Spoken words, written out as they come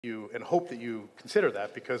you and hope that you consider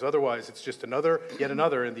that, because otherwise it's just yet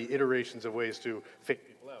another in the iterations of ways to fake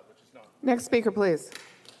people out, which is not. Next speaker, please.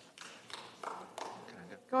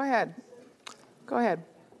 Go ahead. Go ahead.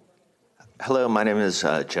 Hello, my name is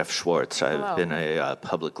Jeff Schwartz. I've Hello. been a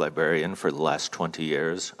public librarian for the last 20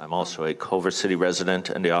 years. I'm also a Culver City resident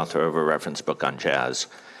and the author of a reference book on jazz.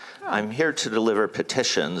 I'm here to deliver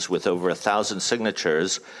petitions with over 1,000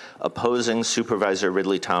 signatures opposing Supervisor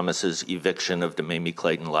Ridley Thomas's eviction of the Mayme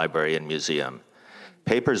Clayton Library and Museum.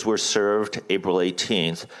 Papers were served April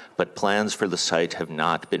 18th, but plans for the site have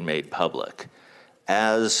not been made public.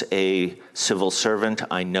 As a civil servant,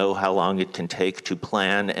 I know how long it can take to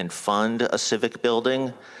plan and fund a civic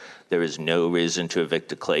building. There is no reason to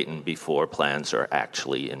evict a Clayton before plans are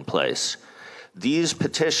actually in place. These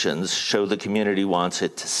petitions show the community wants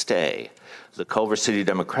it to stay. The Culver City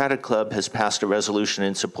Democratic Club has passed a resolution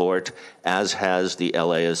in support, as has the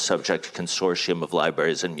LA's Subject Consortium of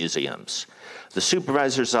Libraries and Museums. The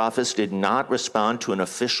supervisor's office did not respond to an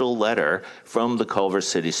official letter from the Culver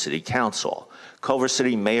City City Council. Culver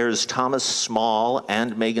City Mayors Thomas Small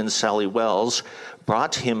and Megan Sally Wells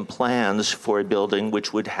brought him plans for a building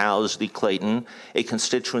which would house the Clayton, a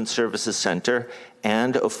constituent services center,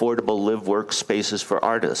 and affordable live-work spaces for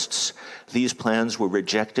artists. These plans were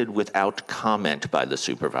rejected without comment by the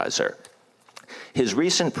supervisor. His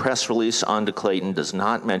recent press release on the Clayton does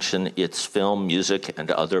not mention its film, music,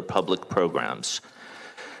 and other public programs.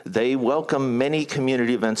 They welcome many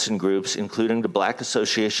community events and groups, including the Black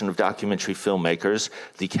Association of Documentary Filmmakers,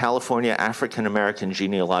 the California African American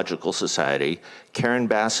Genealogical Society, Karen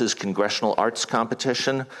Bass's Congressional Arts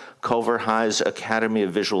Competition, Culver High's Academy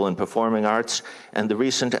of Visual and Performing Arts, and the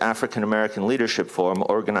recent African American Leadership Forum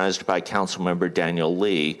organized by Councilmember Daniel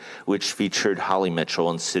Lee, which featured Holly Mitchell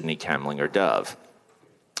and Sidney Kamlinger Dove.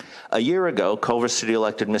 A year ago, Culver City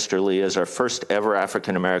elected Mr. Lee as our first ever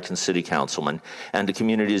African-American city councilman, and the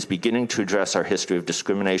community is beginning to address our history of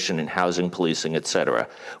discrimination in housing, policing, etc.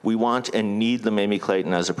 We want and need the Mayme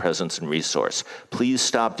Clayton as a presence and resource. Please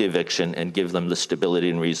stop the eviction and give them the stability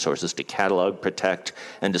and resources to catalog, protect,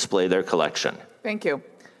 and display their collection. Thank you.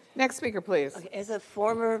 Next speaker, please. Okay, as a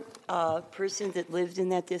former person that lived in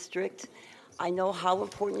that district, I know how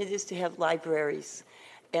important it is to have libraries.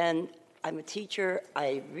 And I'm a teacher,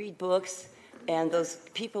 I read books, and those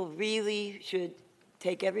people really should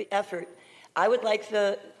take every effort. I would like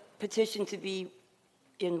the petition to be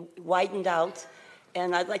widened out,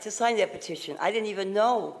 and I'd like to sign that petition. I didn't even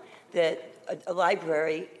know that a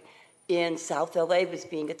library in South LA was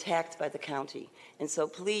being attacked by the county. And so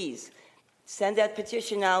please, send that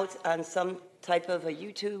petition out on some type of a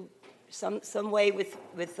YouTube, some way with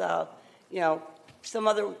some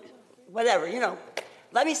other, whatever,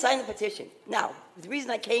 Let me sign the petition. Now, the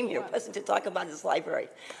reason I came here wasn't to talk about this library.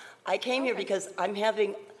 I came here because I'm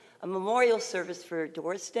having a memorial service for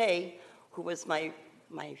Doris Day, who was my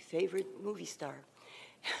favorite movie star.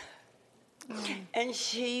 And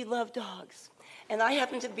she loved dogs. And I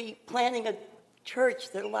happen to be planning a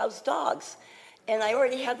church that allows dogs. And I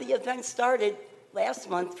already had the event started last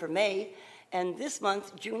month for May, and this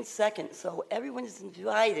month, June 2nd. So everyone is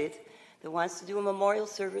invited that wants to do a memorial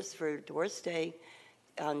service for Doris Day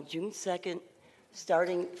on June 2nd,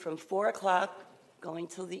 starting from 4 o'clock, going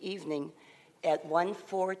till the evening at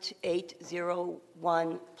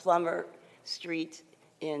 14801 Plummer Street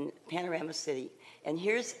in Panorama City. And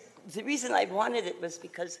here's the reason I wanted it was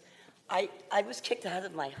because I was kicked out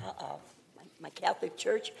of my Catholic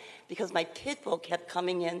church because my pit bull kept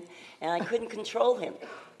coming in and I couldn't control him.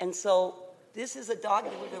 And so this is a dog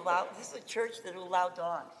that would allow, this is a church that would allow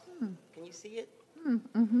dogs. Can you see it?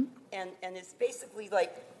 Mm-hmm. And it's basically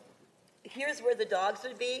like, here's where the dogs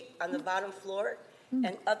would be on the bottom floor,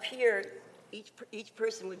 and up here, each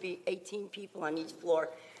person would be 18 people on each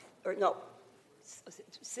floor, or no,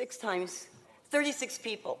 6 times 36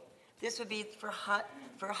 people. This would be for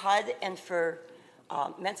HUD and for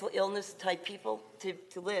mental illness type people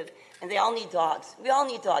to live, and they all need dogs. We all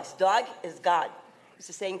need dogs. Dog is God. It's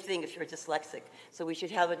the same thing if you're dyslexic. So we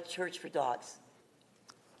should have a church for dogs.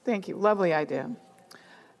 Thank you. Lovely idea.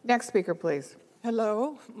 Next speaker, please.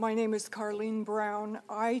 Hello, my name is Carlene Brown.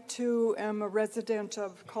 I, too, am a resident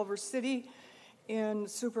of Culver City in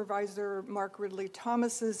Supervisor Mark Ridley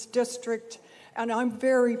Thomas's district, and I'm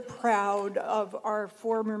very proud of our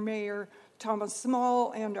former mayor, Thomas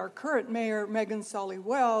Small, and our current mayor, Megan Solly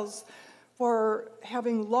Wells, for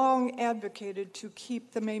having long advocated to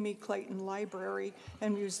keep the Mayme Clayton Library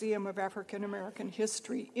and Museum of African American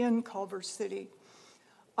History in Culver City.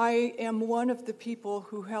 I am one of the people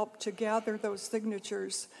who helped to gather those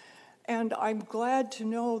signatures And I'm glad to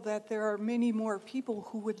know that there are many more people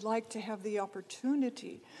who would like to have the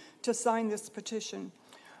opportunity to sign this petition.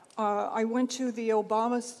 I went to the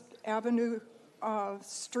Obama Avenue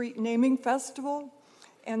Street Naming Festival,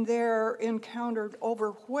 and there encountered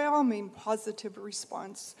overwhelming positive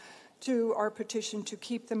response to our petition to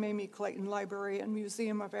keep the Mayme Clayton Library and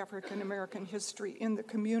Museum of African American History in the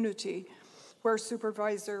community, where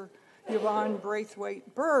Supervisor Yvonne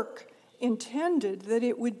Braithwaite Burke intended that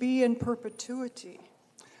it would be in perpetuity.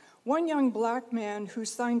 One young black man who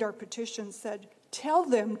signed our petition said, "Tell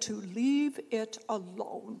them to leave it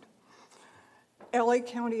alone." LA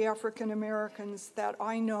County African Americans that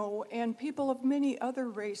I know and people of many other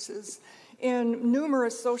races in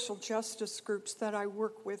numerous social justice groups that I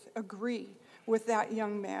work with agree with that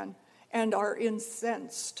young man and are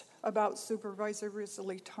incensed about Supervisor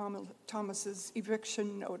Risley Thomas's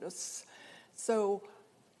eviction notice. So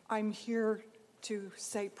I'm here to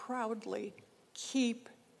say proudly, keep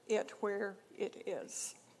it where it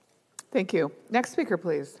is. Thank you. Next speaker,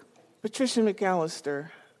 please. Patricia McAllister,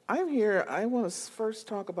 I'm here. I want to first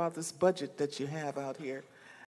talk about this budget that you have out here.